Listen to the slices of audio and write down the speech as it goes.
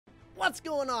What's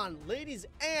going on, ladies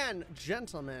and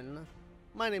gentlemen?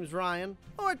 My name's Ryan,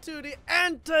 or Tewtiy,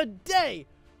 and today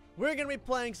we're gonna be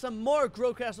playing some more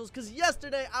Grow Castles, because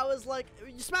yesterday I was like,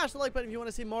 you smash the like button if you want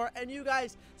to see more, and you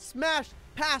guys smashed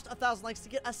past 1,000 likes to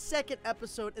get a second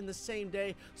episode in the same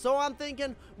day. So I'm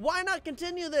thinking, why not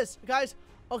continue this, guys?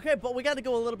 Okay, but we got to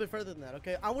go a little bit further than that,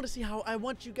 okay? I want to see how, I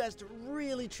want you guys to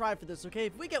really try for this, okay?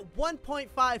 If we get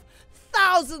 1.5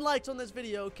 thousand likes on this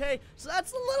video, okay? So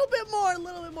that's a little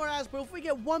bit more ask, but if we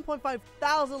get 1.5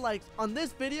 thousand likes on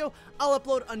this video, I'll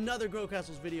upload another Grow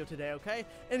Castles video today, okay?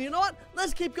 And you know what?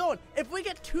 Let's keep going. If we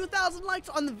get 2,000 likes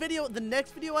on the video, the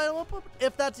next video I'll upload,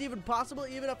 if that's even possible,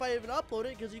 even if I even upload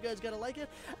it, because you guys gotta like it,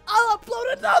 I'll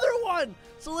upload another one!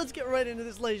 So let's get right into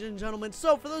this, ladies and gentlemen.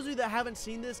 So for those of you that haven't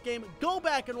seen this game, go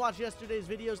back and watch yesterday's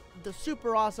videos. They're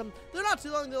super awesome. They're not too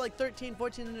long. They're like 13,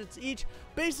 14 minutes each.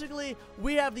 Basically,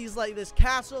 we have these like this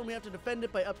castle, and we have to defend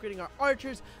it by upgrading our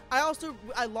archers.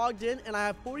 I logged in, and I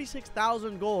have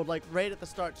 46,000 gold like right at the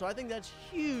start. So I think that's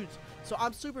huge. So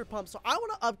I'm super pumped. So I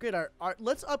want to upgrade our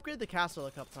let's upgrade the castle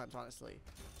a couple times, honestly.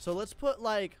 So let's put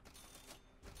like,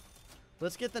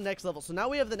 let's get the next level. So now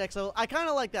we have the next level. I kind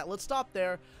of like that. Let's stop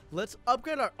there. Let's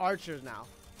upgrade our archers now.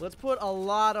 Let's put a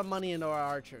lot of money into our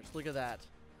archers. Look at that.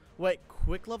 Wait,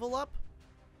 quick level up?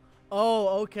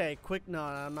 Oh, okay. Quick. No,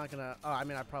 I'm not gonna. Oh, I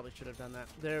mean, I probably should have done that.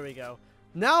 There we go.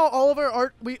 Now all of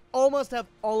our we almost have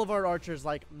all of our archers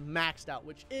like maxed out,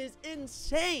 which is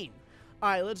insane. All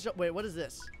right, let's wait. What is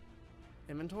this?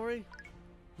 Inventory?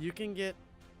 You can get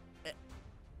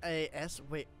a S.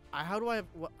 Wait, how do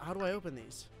I open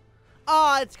these?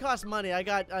 Oh, it's cost money. I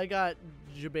got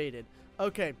debated.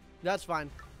 Okay, that's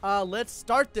fine. Let's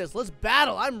start this. Let's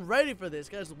battle. I'm ready for this,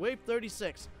 guys. Wave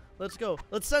 36. Let's go.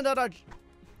 Let's send out our.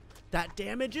 That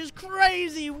damage is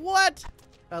crazy. What?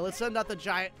 Let's send out the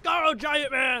giant. Go,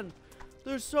 giant man.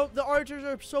 The archers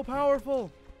are so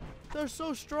powerful. They're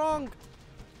so strong.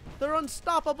 They're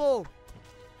unstoppable.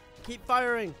 Keep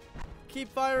firing.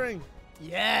 Keep firing.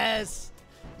 Yes.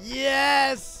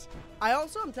 Yes. I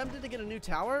also am tempted to get a new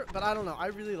tower, but I don't know. I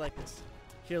really like this.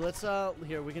 Here, let's,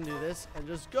 here, we can do this and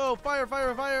just go. Fire,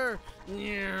 fire, fire.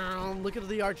 Look at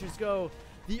the archers go.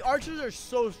 The archers are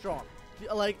so strong.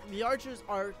 Like, the archers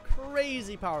are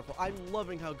crazy powerful. I'm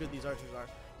loving how good these archers are.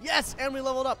 Yes, and we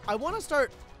leveled up. I want to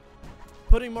start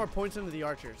putting more points into the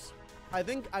archers. I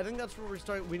think that's where we're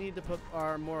starting. We need to put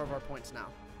more of our points now.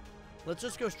 Let's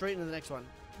just go straight into the next one.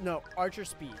 No, archer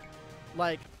speed.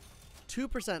 Like,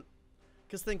 2%.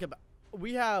 Because think about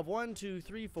we have 1, 2,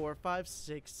 3, 4, 5,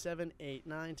 6, 7, 8,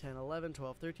 9, 10, 11,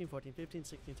 12, 13, 14, 15,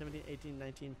 16, 17, 18,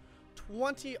 19,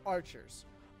 20 archers.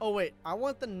 Oh, wait. I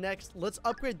want the next. Let's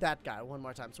upgrade that guy one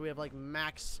more time. So we have like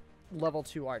max level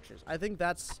 2 archers. I think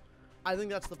that's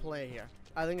the play here.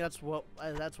 I think that's what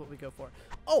we go for.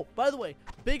 Oh, by the way,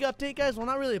 big update, guys. Well,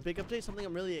 not really a big update. Something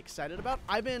I'm really excited about.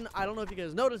 I don't know if you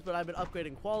guys noticed, but I've been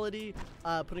upgrading quality,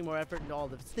 putting more effort into all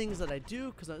the things that I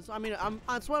do. Because I mean,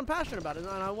 that's what I'm passionate about, and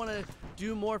I want to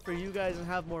do more for you guys and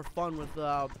have more fun with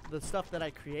the stuff that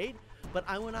I create. But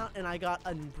I went out and I got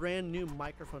a brand new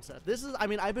microphone setup. This is, I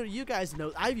mean, you guys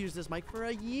know I've used this mic for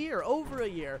a year, over a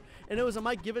year, and it was a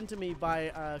mic given to me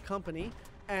by a company.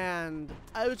 And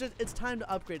it's time to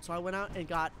upgrade. So I went out and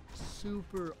got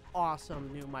super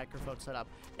awesome new microphone setup.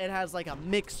 It has like a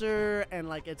mixer and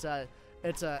like it's a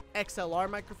XLR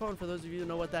microphone. For those of you who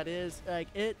know what that is, like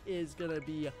it is gonna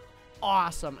be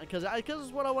awesome because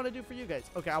it's what I want to do for you guys.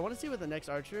 Okay, I want to see what the next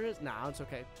archer is. Nah, it's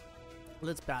okay.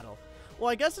 Let's battle. Well,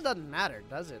 I guess it doesn't matter,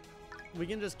 does it? We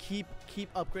can just keep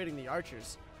upgrading the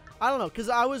archers. I don't know, because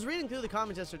I was reading through the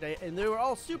comments yesterday, and they were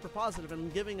all super positive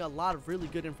and giving a lot of really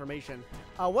good information.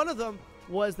 One of them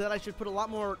was that I should put a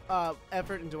lot more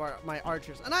effort into my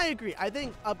archers. And I agree. I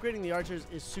think upgrading the archers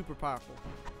is super powerful,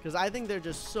 because I think they're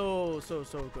just so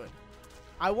good.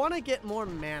 I want to get more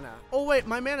mana. Oh, wait,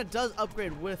 my mana does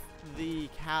upgrade with the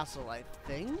castle, I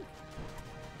think.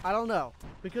 I don't know,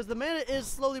 because the mana is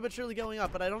slowly but surely going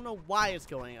up, but I don't know why it's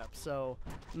going up, so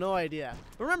no idea.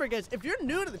 But remember, guys, if you're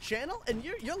new to the channel and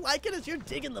you're liking it, you're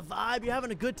digging the vibe, you're having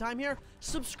a good time here,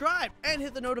 subscribe and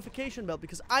hit the notification bell,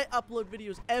 because I upload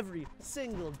videos every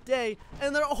single day,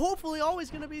 and they're hopefully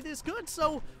always going to be this good.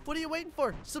 So what are you waiting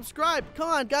for? Subscribe. Come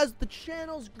on, guys, the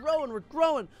channel's growing. We're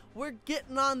growing. We're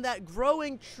getting on that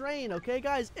growing train, okay,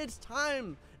 guys? It's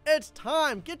time. It's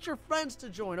time. Get your friends to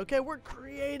join, okay? We're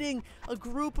creating a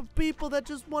group of people that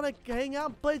just want to hang out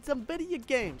and play some video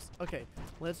games. Okay,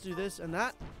 let's do this and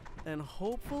that, and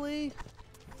hopefully,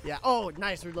 yeah. Oh,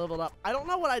 nice. We leveled up. I don't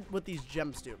know what these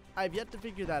gems do. I've yet to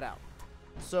figure that out.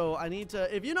 So I need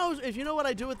to. If you know what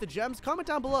I do with the gems, comment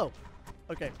down below.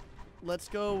 Okay, let's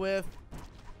go with.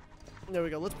 There we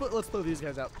go. Let's throw these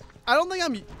guys out. I don't think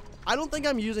I'm I don't think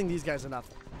I'm using these guys enough.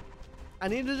 I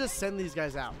need to just send these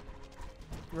guys out,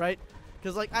 right?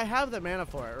 Because, like, I have the mana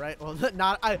for it, right? Well,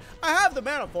 I have the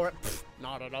mana for it. Pfft,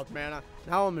 not enough mana.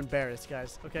 Now I'm embarrassed,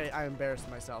 guys. Okay, I embarrassed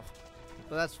myself.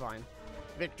 But that's fine.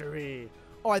 Victory.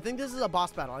 Oh, I think this is a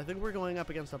boss battle. I think we're going up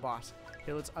against a boss.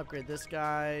 Okay, let's upgrade this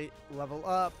guy. Level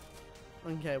up.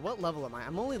 Okay, what level am I?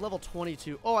 I'm only level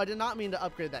 22. Oh, I did not mean to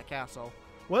upgrade that castle.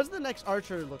 What does the next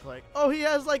archer look like? Oh, he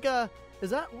has like a...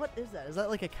 what is that? Is that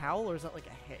like a cowl or is that like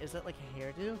a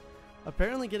hairdo?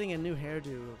 Apparently getting a new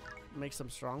hairdo makes them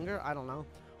stronger. I don't know.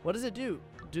 What does it do?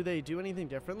 Do they do anything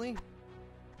differently?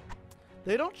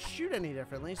 They don't shoot any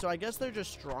differently, so I guess they're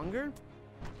just stronger.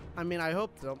 I mean, I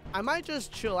hope so. I might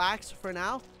just chillax for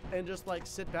now and just like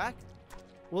sit back.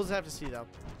 We'll just have to see though.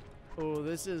 Oh,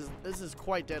 this is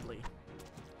quite deadly.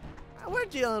 We're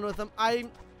dealing with them. I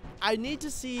need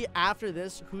to see after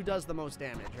this who does the most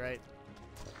damage, right?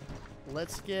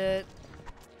 Let's get...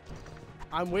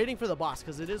 I'm waiting for the boss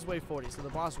because it is wave 40, so the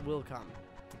boss will come.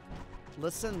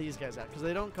 Let's send these guys out because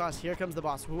they don't cost. Here comes the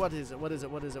boss. What is it? What is it?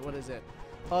 What is it? What is it?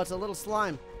 Oh, it's a little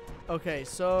slime. Okay,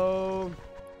 so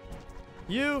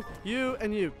you,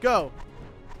 and you go.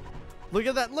 Look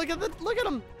at that. Look at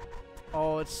him.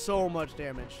 Oh, it's so much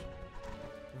damage.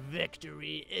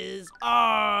 Victory is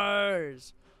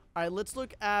ours. All right, let's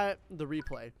look at the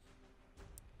replay.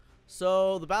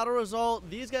 So the battle result,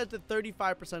 these guys did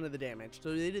 35% of the damage.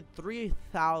 So they did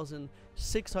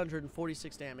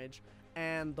 3,646 damage.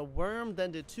 And the worm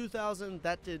then did 2,000.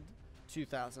 That did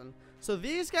 2,000. So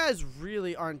these guys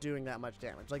really aren't doing that much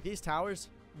damage. Like these towers,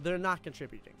 they're not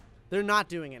contributing. They're not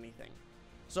doing anything.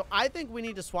 So I think we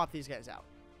need to swap these guys out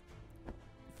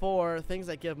for things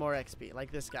that give more XP.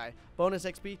 Like this guy. Bonus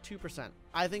XP, 2%.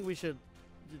 I think we should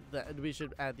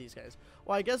add these guys.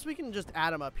 Well, I guess we can just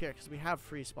add them up here because we have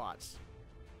free spots.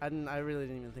 I really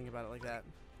didn't even think about it like that.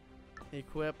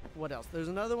 Equip. What else? There's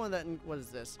another one that... What is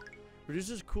this?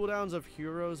 Reduces cooldowns of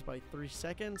heroes by 3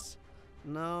 seconds.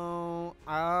 No.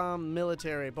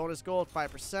 Military. Bonus gold,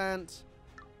 5%.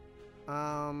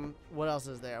 What else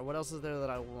is there? What else is there that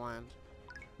I want?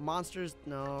 Monsters.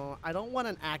 No. I don't want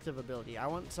an active ability. I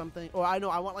want something... Oh, I know.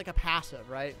 I want like a passive,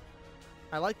 right?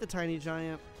 I like the tiny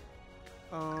giant.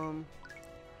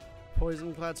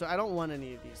 Poison cloud. So I don't want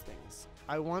any of these things.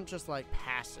 I want just like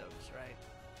passives, right?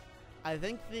 I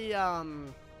think the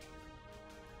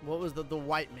what was the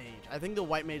white mage? I think the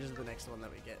white mage is the next one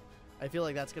that we get. I feel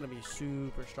like that's gonna be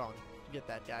super strong. Get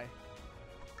that guy.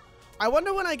 I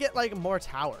wonder when I get like more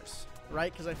towers,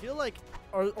 right? Because I feel like,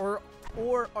 or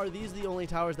are these the only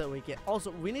towers that we get?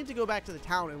 Also, we need to go back to the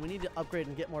town and we need to upgrade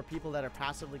and get more people that are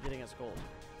passively getting us gold.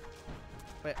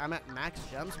 Wait, I'm at max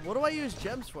gems? What do I use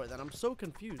gems for then? I'm so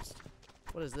confused.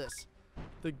 What is this?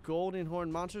 The golden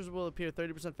horn monsters will appear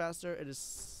 30% faster. It is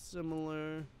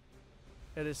similar.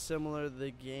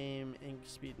 The game ink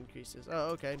speed increases.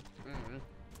 Oh, okay.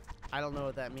 I don't know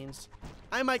what that means.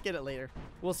 I might get it later.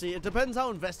 We'll see. It depends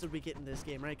how invested we get in this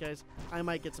game, right, guys? I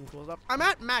might get some cool stuff. I'm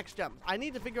at max gems. I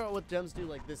need to figure out what gems do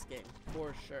like this game.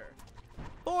 For sure.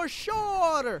 For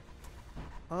sure!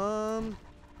 I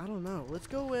don't know. Let's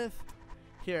go with...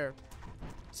 Here.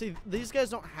 See, these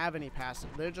guys don't have any passive.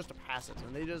 They're just a passive,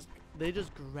 and they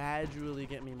just gradually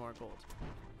get me more gold.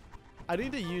 I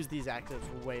need to use these actives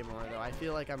way more though. I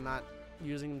feel like I'm not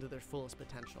using them to their fullest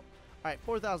potential. All right,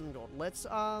 4,000 gold. Let's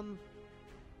go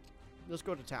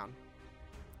to town.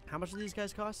 How much do these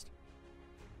guys cost?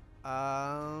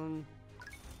 I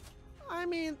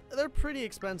mean, they're pretty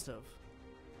expensive.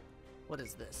 What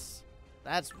is this?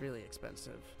 That's really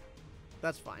expensive.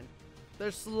 That's fine. They're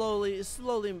slowly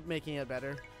making it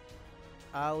better.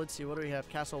 Let's see. What do we have?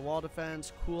 Castle wall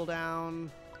defense, cooldown,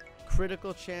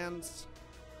 critical chance.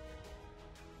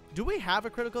 Do we have a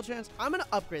critical chance? I'm going to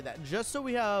upgrade that just so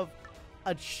we have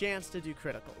a chance to do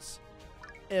criticals.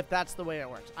 If that's the way it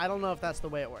works. I don't know if that's the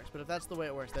way it works, but if that's the way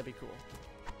it works, that'd be cool.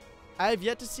 I have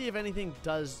yet to see if anything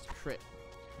does crit.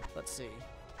 Let's see.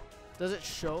 Does it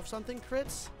show if something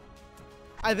crits?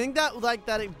 I think that like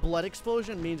that blood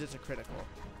explosion means it's a critical.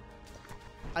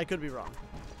 I could be wrong,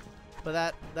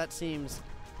 but that seems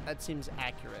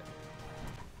accurate.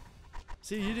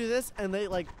 See, you do this, and they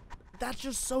like, that's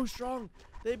just so strong.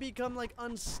 They become like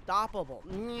unstoppable.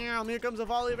 Here comes a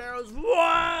volley of arrows.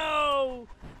 Whoa!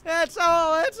 It's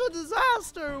a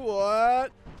disaster.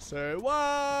 What? Say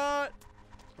what?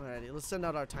 Alrighty, let's send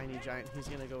out our tiny giant. He's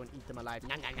gonna go and eat them alive.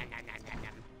 Nom, nom, nom, nom, nom, nom,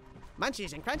 nom.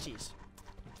 Munchies and crunchies.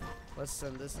 Let's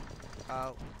send this.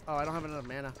 Oh, I don't have enough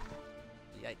mana.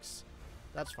 Yikes.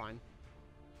 That's fine.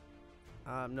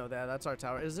 No, that's our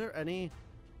tower. Is there any...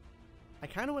 I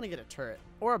kind of want to get a turret.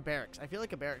 Or a barracks. I feel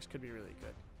like a barracks could be really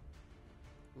good.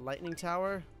 Lightning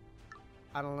tower.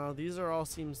 I don't know. These are all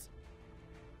seems...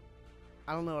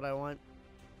 I don't know what I want.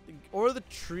 Or the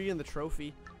tree and the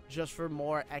trophy. Just for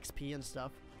more XP and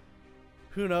stuff.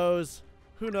 Who knows?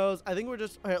 Who knows? I think we're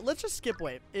just... Alright, let's just skip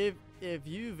wave. If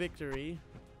you victory...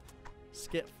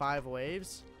 Skip 5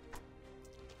 waves.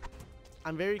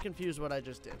 I'm very confused what I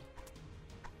just did.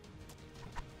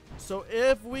 So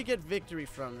if we get victory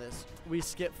from this, we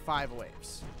skip 5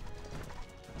 waves.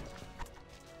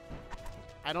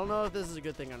 I don't know if this is a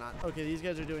good thing or not. Okay, these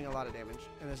guys are doing a lot of damage,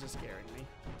 and this is scaring me.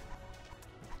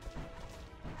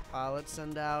 Let's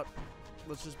send out...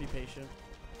 Let's just be patient.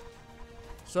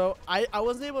 So, I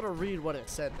wasn't able to read what it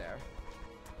said there.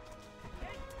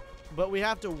 But we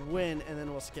have to win, and then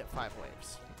we'll skip 5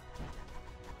 waves.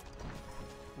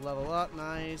 Level up,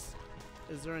 nice.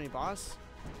 Is there any boss?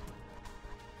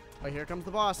 Oh, here comes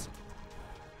the boss.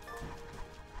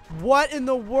 What in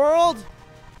the world?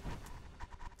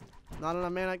 Not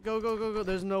enough mana. Go, go, go, go.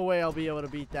 There's no way I'll be able to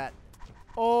beat that.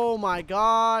 Oh my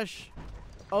gosh.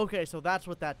 Okay, so that's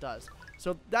what that does.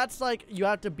 So that's like, you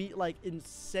have to beat like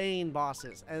insane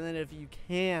bosses. And then if you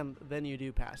can, then you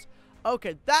do pass.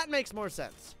 Okay, that makes more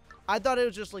sense. I thought it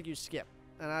was just like you skip.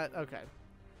 And okay.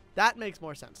 That makes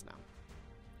more sense now.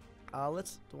 Do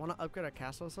you want to upgrade our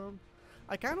castle or something?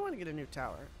 I kind of want to get a new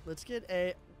tower. Let's get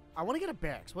a... I want to get a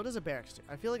barracks. What does a barracks do?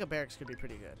 I feel like a barracks could be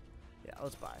pretty good. Yeah,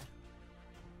 let's buy.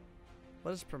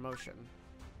 What is promotion?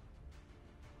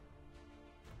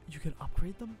 You can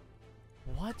upgrade them?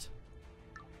 What?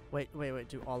 Wait.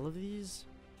 Do all of these?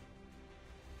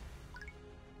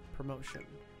 Promotion.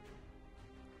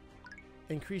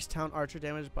 Increase town archer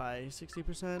damage by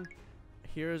 60%.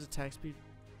 Heroes attack speed.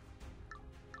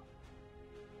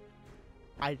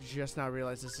 I just now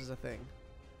realized this is a thing.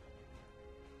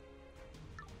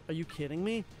 Are you kidding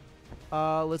me?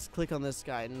 Let's click on this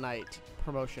guy. Knight.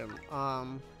 Promotion.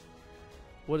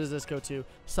 What does this go to?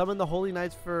 Summon the Holy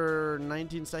Knights for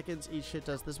 19 seconds. Each hit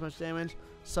does this much damage.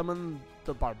 Summon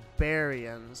the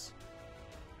Barbarians.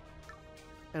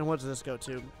 And what does this go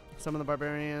to? Summon the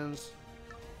Barbarians.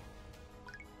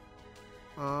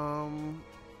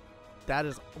 That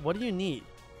is... What do you need?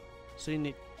 So you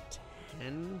need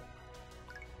 10?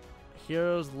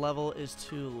 Hero's level is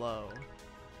too low.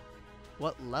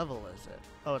 What level is it?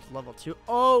 Oh, it's level 2.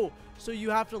 Oh, so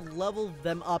you have to level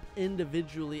them up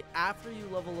individually. After you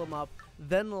level them up,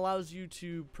 then allows you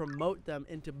to promote them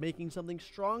into making something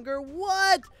stronger.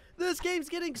 What? This game's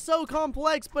getting so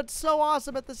complex, but so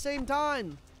awesome at the same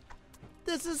time.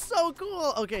 This is so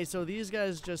cool. Okay, so these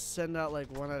guys just send out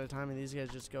like one at a time, and these guys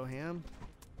just go ham.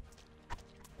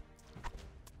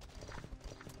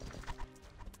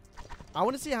 I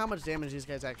want to see how much damage these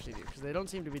guys actually do, because they don't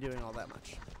seem to be doing all that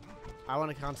much.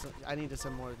 I need to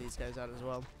send more of these guys out as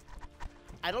well.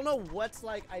 I don't know what's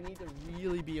like I need to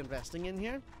really be investing in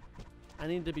here. I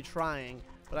need to be trying,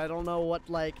 but I don't know what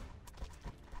like.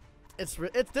 It's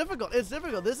difficult. It's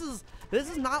difficult. This is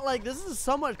not like, this is a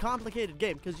somewhat complicated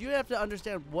game, because you have to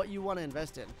understand what you want to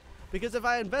invest in. Because if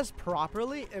I invest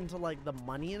properly into like the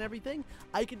money and everything,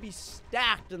 I could be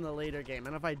stacked in the later game,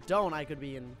 and if I don't, I could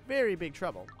be in very big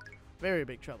trouble. Very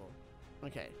big trouble.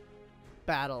 Okay.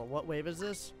 Battle. What wave is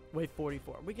this? Wave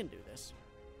 44. We can do this.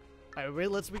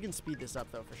 Alright, we can speed this up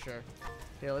though for sure.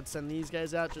 Okay, let's send these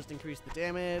guys out. Just increase the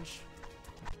damage.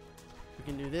 We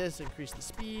can do this. Increase the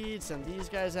speed. Send these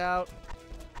guys out.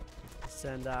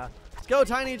 Send, let's go,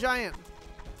 Tiny Giant.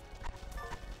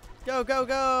 Go, go,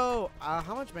 go.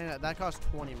 How much mana? That costs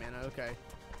 20 mana. Okay.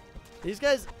 These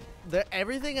guys,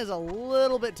 everything is a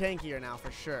little bit tankier now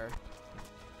for sure.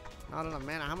 Not enough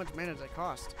mana. How much mana does it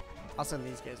cost? I'll send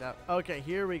these guys out. Okay,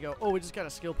 here we go. Oh, we just got a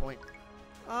skill point.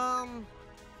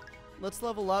 Let's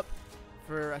level up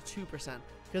for a 2%.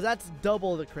 Because that's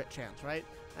double the crit chance, right?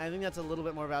 I think that's a little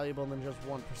bit more valuable than just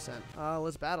 1%.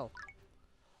 Let's battle.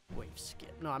 Wave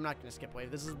skip. No, I'm not gonna skip wave.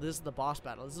 This is the boss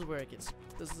battle. This is where it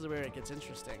gets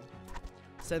interesting.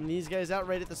 Send these guys out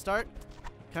right at the start.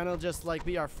 Kind of just like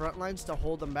be our front lines to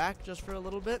hold them back just for a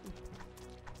little bit.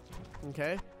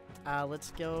 Okay.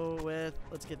 Let's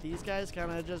get these guys,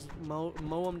 kind of just mow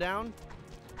them down.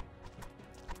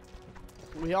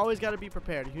 We always got to be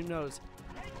prepared. Who knows?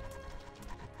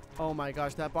 Oh my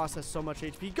gosh, that boss has so much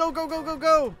HP. Go, go, go, go,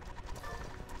 go!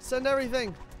 Send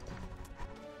everything.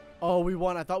 Oh, we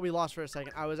won. I thought we lost for a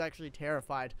second. I was actually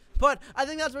terrified. But I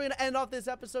think that's where we're going to end off this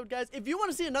episode, guys. If you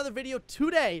want to see another video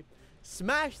today,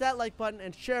 smash that like button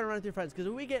and share it around with your friends. Because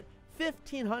if we get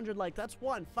 1,500 likes, that's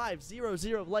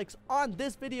 1500 likes on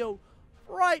this video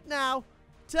right now,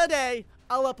 today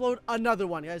I'll upload another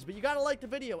one, guys. But you gotta like the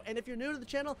video, and if you're new to the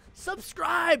channel,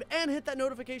 subscribe and hit that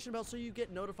notification bell so you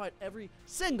get notified every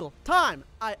single time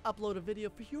I upload a video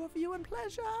for your viewing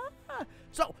pleasure.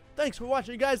 So thanks for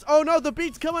watching, guys. Oh no, the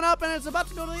beat's coming up and it's about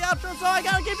to go to the outro, so I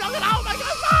gotta keep talking. Oh my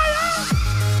god,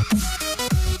 fire!